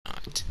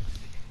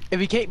If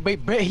he can't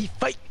make bread, he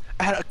fake.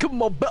 I had to cook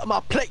more butt on my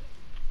plate.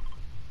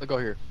 Let's go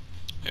here.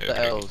 Okay.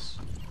 The L's.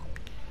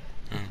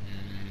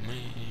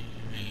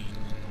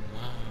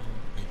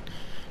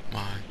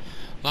 My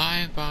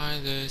life by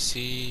the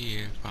sea,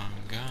 if I'm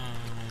gonna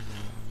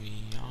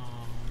be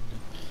on.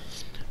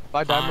 If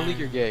I Diamond League,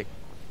 you're gay.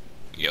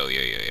 Yo.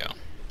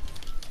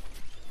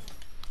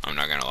 I'm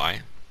not gonna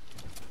lie.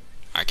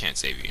 I can't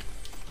save you.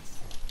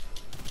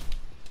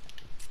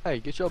 Hey,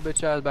 get your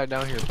bitch ass back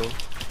down here, bro.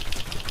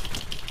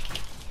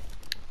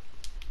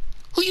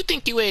 Who you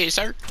think you is,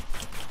 sir?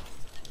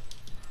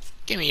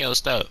 Give me your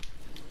stuff.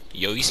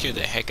 Yo, you scared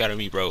the heck out of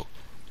me, bro.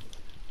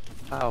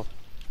 How?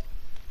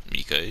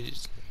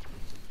 Because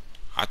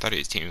I thought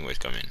his team was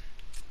coming.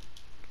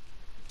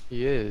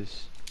 He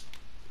is.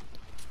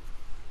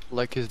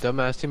 Like his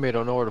dumbass teammate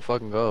don't know where to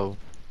fucking go.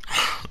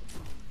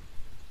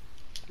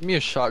 Give me a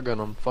shotgun,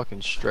 I'm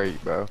fucking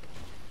straight, bro.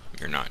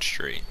 You're not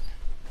straight.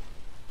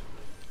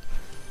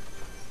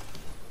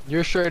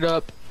 You're straight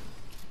up.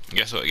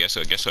 Guess what?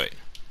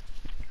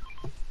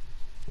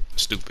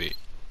 Stupid.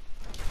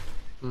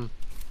 Oh,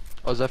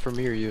 is that for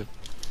me or you?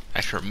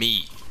 That's for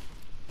me.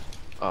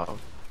 Oh.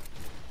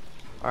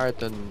 Alright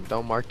then,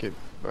 don't mark it,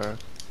 bro.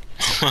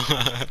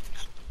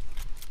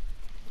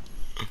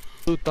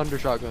 Blue thunder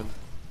shotgun.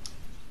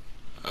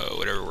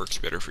 Whatever works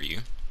better for you.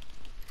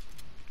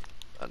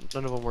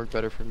 None of them work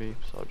better for me,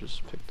 so I'll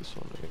just pick this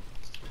one.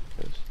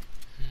 Yes.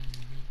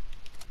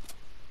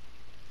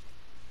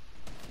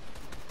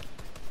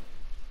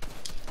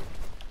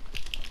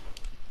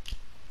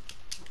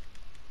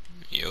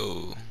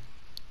 Yo.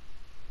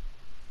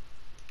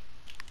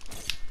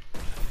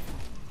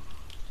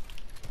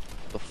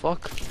 The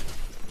fuck?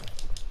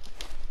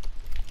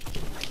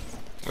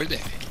 Where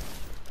they?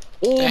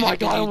 Oh The my heck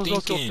god, I is he almost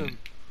got thinking? him.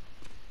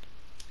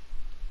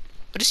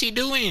 What is he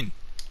doing?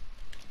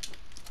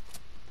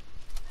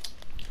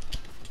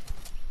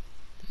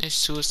 This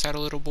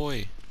suicidal little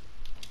boy.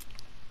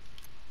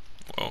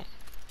 Well,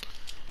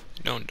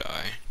 don't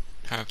die.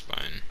 Have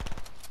fun.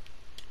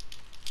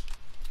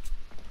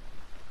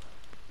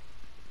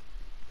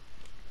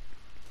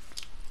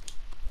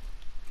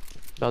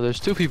 No, there's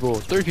 2 people,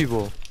 3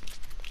 people.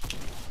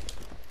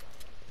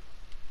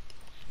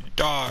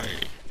 Die.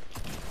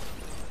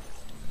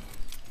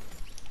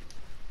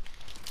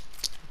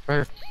 Right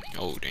here.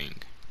 Oh dang.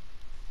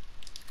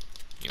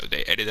 Yo,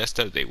 they edit that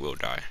stuff, they will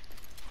die.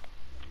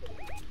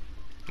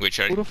 Wait,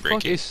 should I Who the break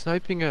fuck it? is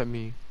sniping at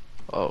me?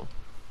 Oh.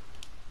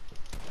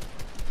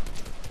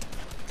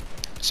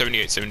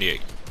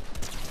 78.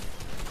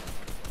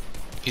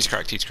 He's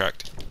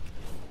cracked.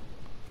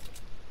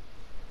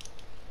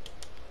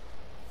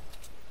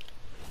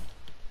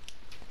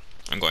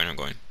 I'm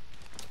going.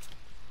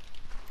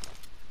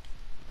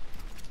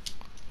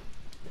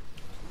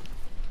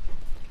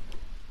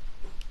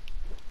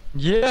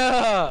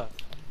 Yeah!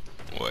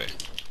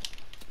 What?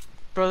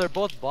 Bro, they're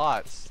both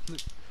bots.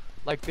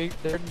 Like they're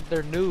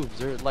noobs.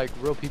 They're like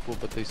real people,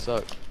 but they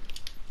suck.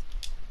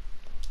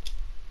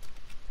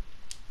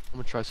 I'm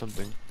gonna try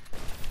something.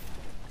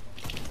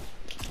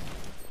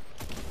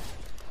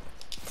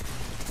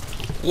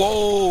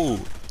 Whoa!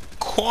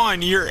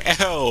 Quan, you're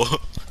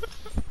L!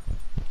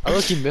 I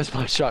look, he missed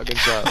my shotgun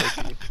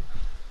shot.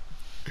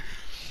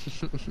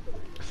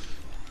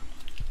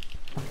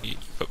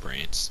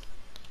 Footprints.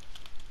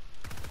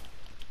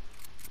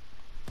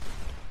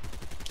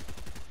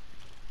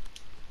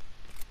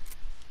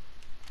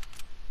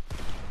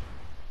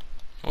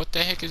 What the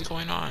heck is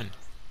going on?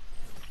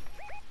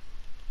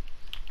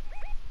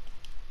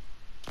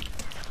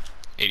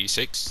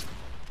 86.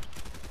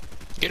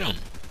 Get him.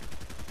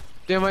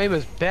 Damn, my aim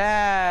is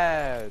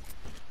bad.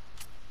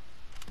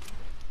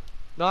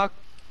 Knock.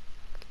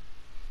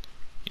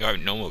 You have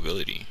no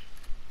mobility.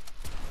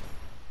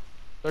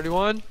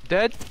 31.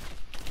 Dead.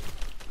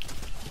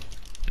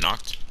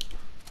 Knocked.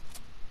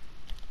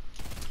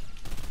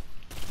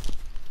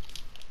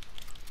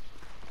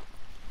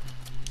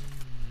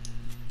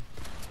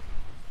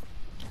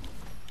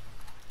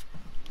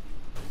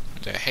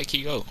 Where the heck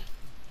he go?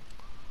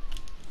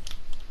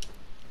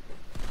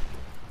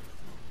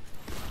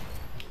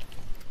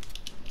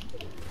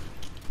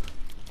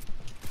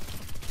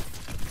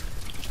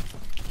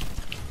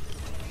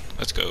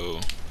 Let's go.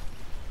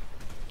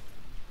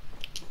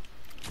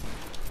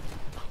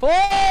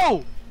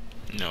 Oh!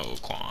 No,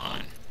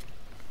 Quan.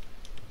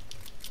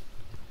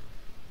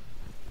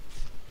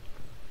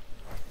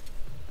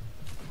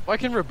 I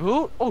can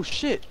reboot? Oh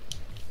shit.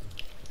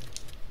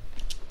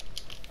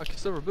 I can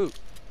still reboot.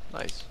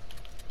 Nice.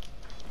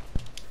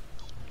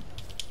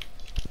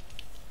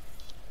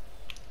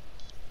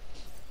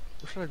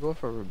 Where should I go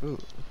for a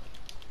reboot?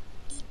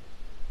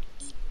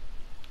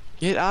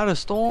 Get out of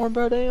storm,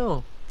 bro,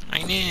 damn.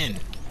 I'm in.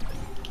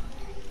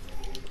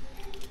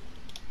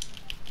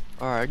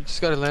 Alright, I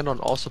just gotta land on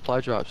all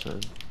supply drops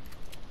then.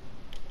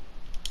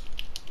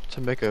 To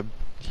make a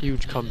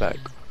huge comeback.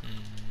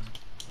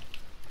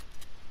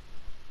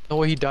 No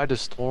way he died to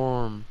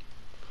storm.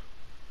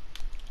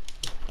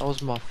 That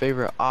was my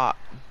favorite op.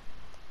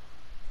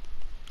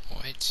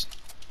 What?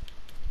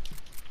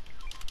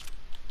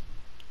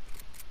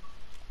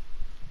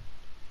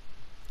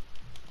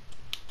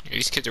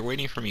 These kids are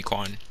waiting for me,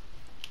 Quan.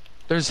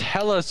 There's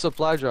hella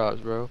supply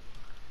drops, bro.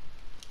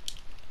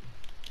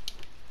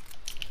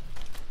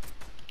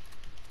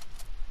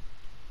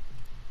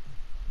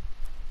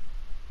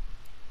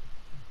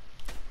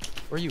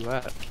 Where you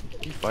at? Are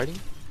you fighting?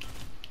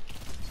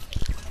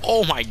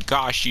 Oh my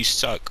gosh, you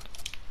suck.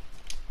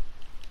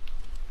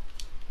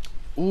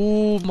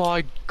 Oh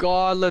my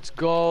god, let's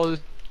go.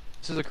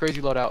 This is a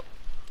crazy loadout.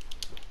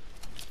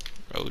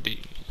 Bro,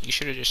 you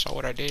should have just saw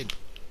what I did.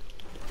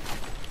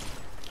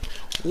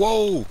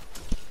 Whoa!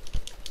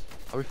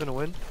 Are we finna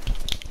win?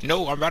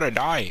 No, I'm about to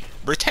die.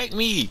 Protect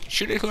me!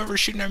 Shoot at whoever's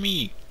shooting at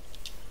me.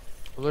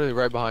 I'm literally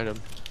right behind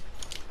him.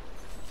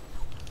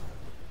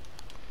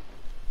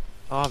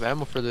 I don't have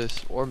ammo for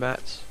this, or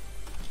mats.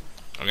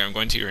 Okay, I'm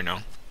going to you right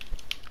now.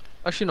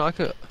 Actually, no, I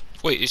could.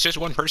 Wait, it's just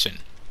one person.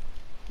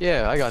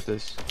 Yeah, I got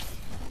this.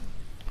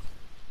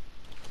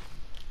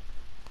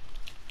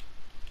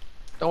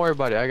 Don't worry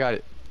about it, I got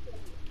it.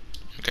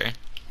 Okay.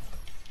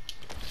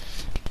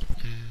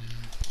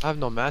 I have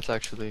no mats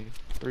actually.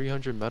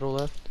 300 metal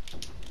left.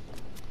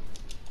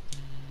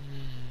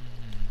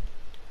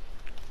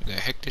 Where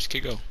the heck this kid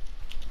go?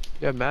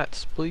 You have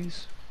mats,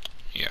 please?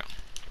 Yeah.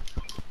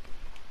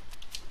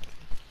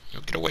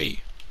 Yo, get away.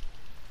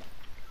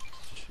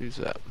 Choose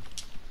that.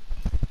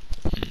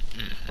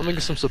 Let me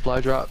get some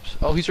supply drops.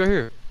 Oh, he's right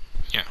here.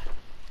 Yeah.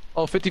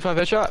 Oh, 55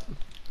 headshot.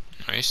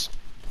 Nice.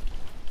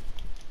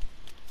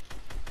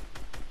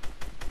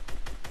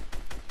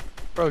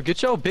 Bro,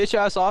 get your bitch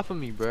ass off of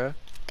me, bruh.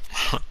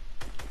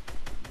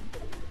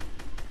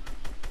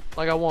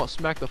 Like I won't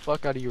smack the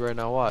fuck out of you right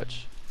now,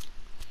 watch.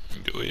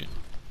 Do it.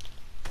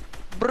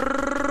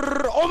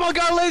 Brrr, oh my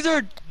god,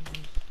 lasered!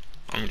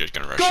 I'm just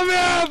gonna rush. Come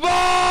here,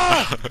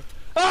 boy!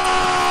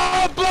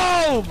 Ah,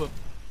 boom!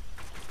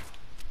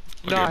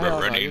 Okay, Nah, bro, hell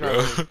no, running, you're bro.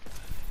 not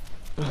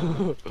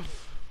running.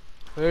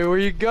 Hey, where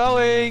you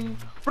going?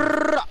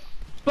 Brrr,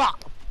 bah.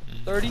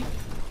 30.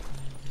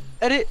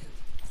 Edit.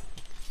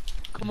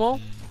 Come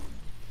on.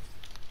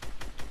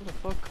 What the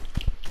fuck?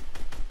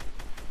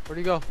 Where'd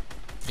he go?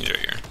 He's right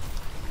here.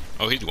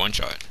 Oh, he's one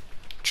shot.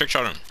 Trick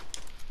shot him.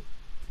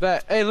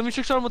 Bet. Hey, let me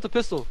trick shot him with the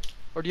pistol.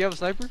 Or do you have a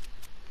sniper?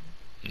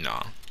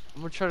 Nah.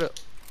 I'm gonna try to.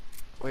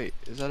 Wait,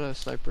 is that a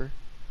sniper?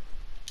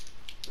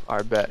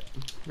 Alright, bet.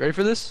 Ready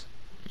for this?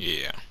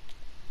 Yeah.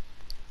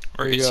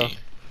 Where There you is go. he?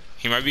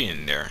 He might be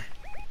in there.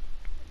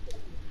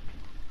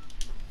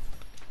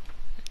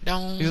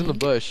 No. He's in the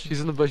bush. He's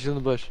in the bush. He's in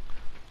the bush.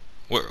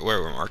 Where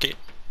mark it?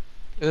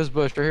 In this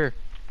bush right here.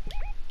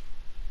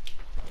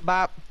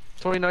 Bop.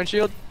 29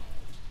 shield.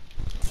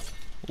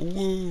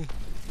 Woo.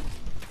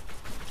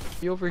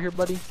 You over here,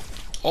 buddy?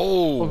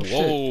 Oh, Oh, shit.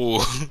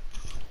 whoa.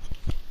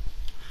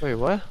 Wait,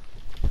 what?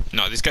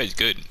 No, this guy's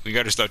good. We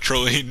gotta stop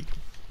trolling.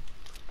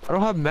 I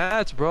don't have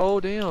mats, bro.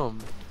 Damn.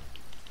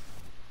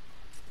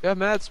 You have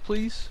mats,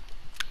 please?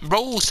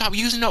 Bro, stop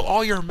using up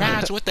all your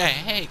mats. What the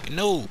heck?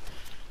 No.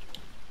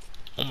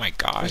 Oh my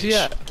gosh. Where's he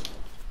at?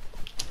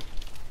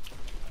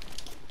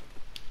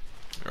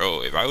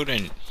 Bro, if I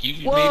wouldn't...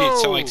 You Whoa. made it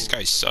sound like this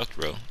guy sucked,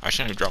 bro. I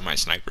shouldn't have dropped my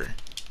sniper.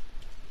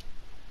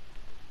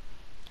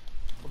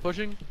 I'm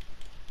pushing.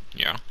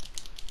 Yeah.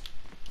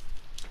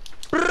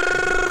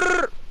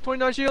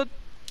 29 shield.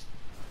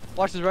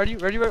 Watch this. Ready?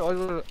 Ready? Ready?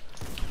 Oh,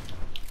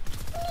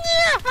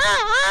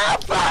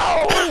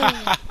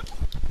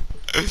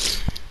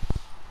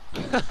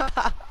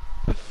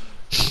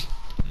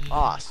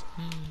 awesome.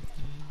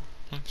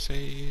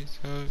 Say it's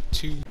up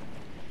to...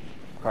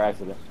 Car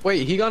accident.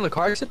 Wait, he got in a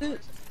car accident?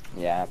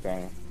 Yeah,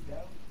 apparently.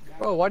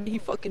 Bro, why did he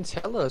fucking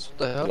tell us? What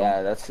the hell?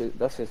 Yeah, that's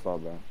his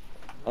fault, bro.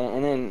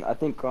 And then I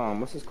think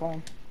what's his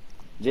called?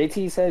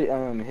 JT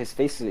said his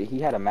face he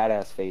had a mad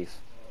ass face.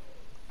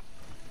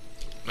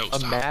 No, A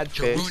stop. mad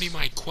You're face? ruining my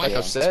Like quest.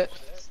 upset?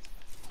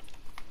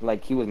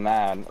 Like he was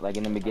mad. Like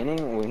in the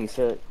beginning when he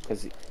said,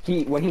 cause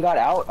when he got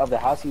out of the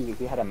house he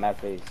had a mad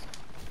face.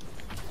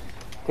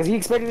 Cause he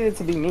expected it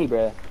to be me,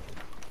 bro.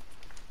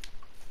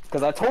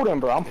 Cause I told him,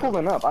 bro, I'm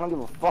pulling up. I don't give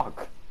a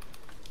fuck.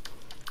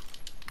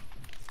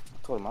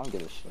 I told him I don't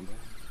give a shit, bro.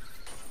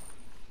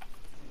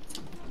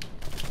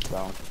 So,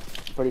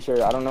 I'm pretty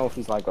sure. I don't know if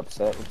he's like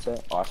upset.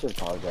 Oh, I should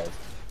apologize.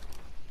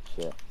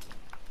 Shit.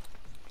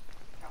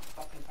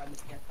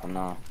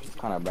 Nah, it's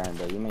kind of burned,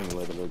 bro. You made me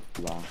wait a little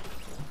too long.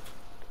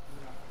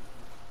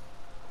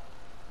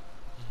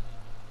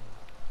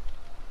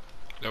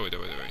 That way.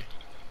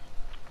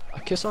 I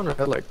kissed on her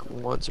head like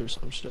once or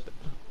some shit.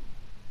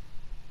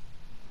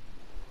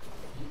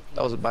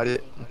 That was about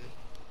it.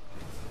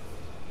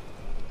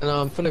 And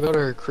I'm finna go to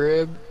her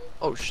crib.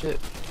 Oh shit.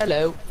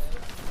 Hello.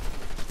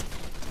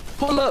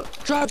 Pull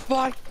up. Drive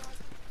by.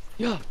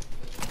 Yeah.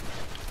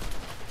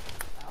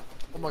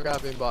 Oh my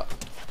god, being bought.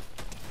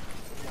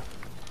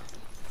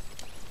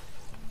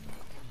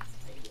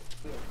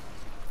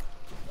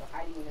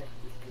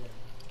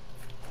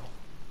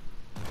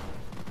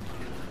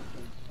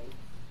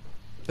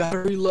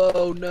 Battery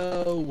low,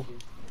 no.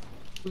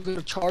 I'm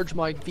gonna charge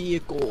my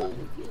vehicle.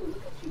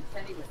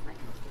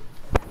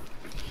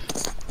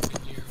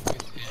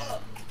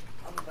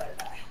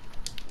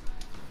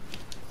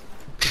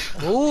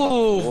 Ooh.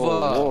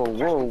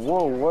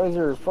 whoa, what is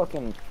your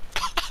fucking...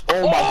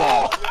 Oh my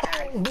god.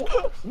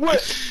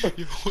 What?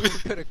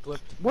 Could have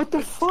clipped. What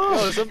the fuck?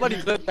 Oh, somebody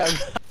clipped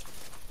that.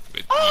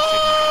 But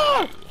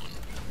Ah!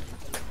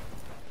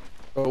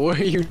 Bro, what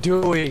are you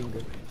doing?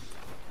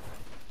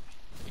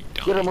 you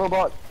Get him, died.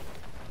 robot.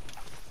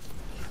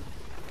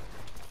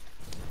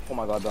 Oh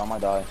my god, bro, I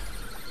might die.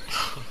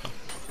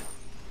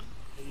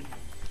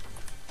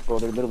 Bro,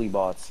 they're literally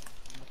bots.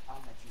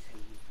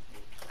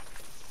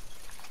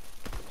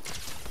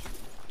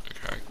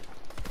 Okay.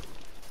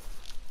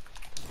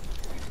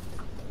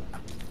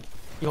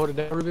 You hold it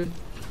down, Ruben?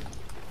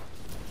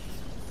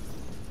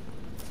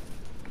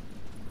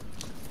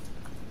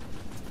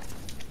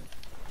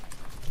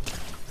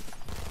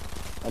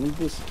 I need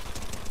this.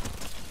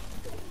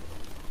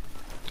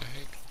 The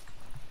heck?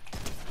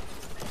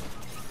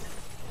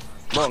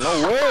 Bro, no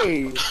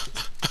way!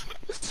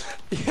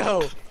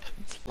 Yo!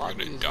 We're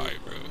gonna die,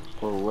 bro.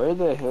 Bro, where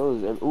the hell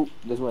is it? Ooh,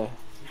 this way.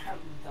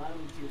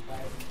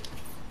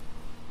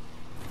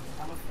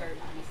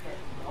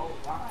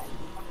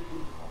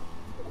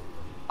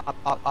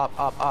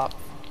 Up.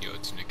 Yo,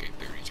 it's Nick at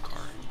 30's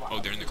car. Oh,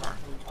 they're in the car.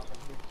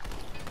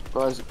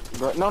 Guys,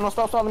 no,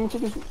 stop, let me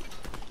take this.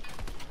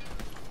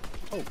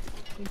 Oh,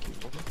 thank you,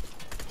 woman.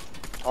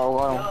 Oh,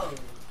 got him.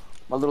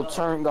 My little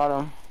turn got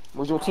him.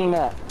 Where's your team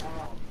at?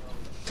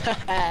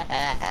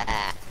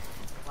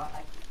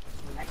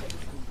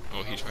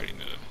 Oh, he's fighting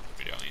the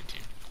medallion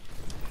team.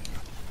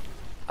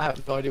 I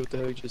have no idea what the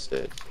hell you just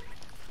said.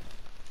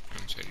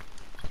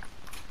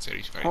 Said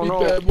he's fighting. Oh no,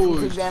 bad boys.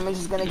 quick damage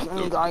is gonna kill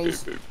me,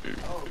 guys.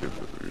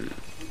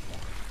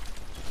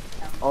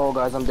 Oh,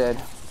 guys, I'm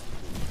dead.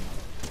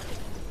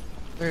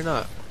 No, you're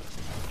not.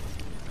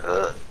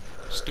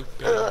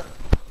 Stupid.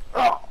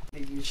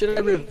 Should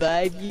I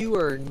revive you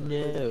or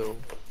no?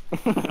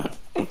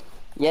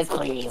 Yes,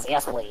 please.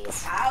 Yes,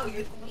 please.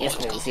 Yes,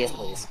 please. Yes,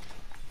 please.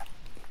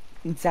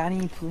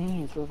 Daddy,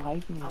 please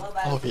revive me.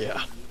 Oh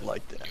yeah,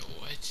 like that. Yo,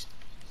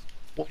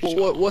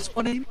 what? What's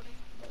my name?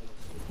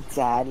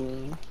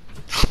 Daddy.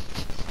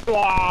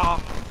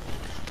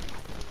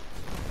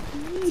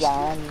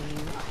 Daddy.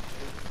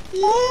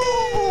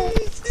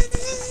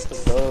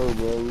 Oh,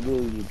 bro,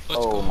 dude. Let's go.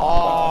 Oh my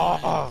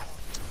god.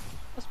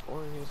 That's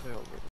boring as hell, bro.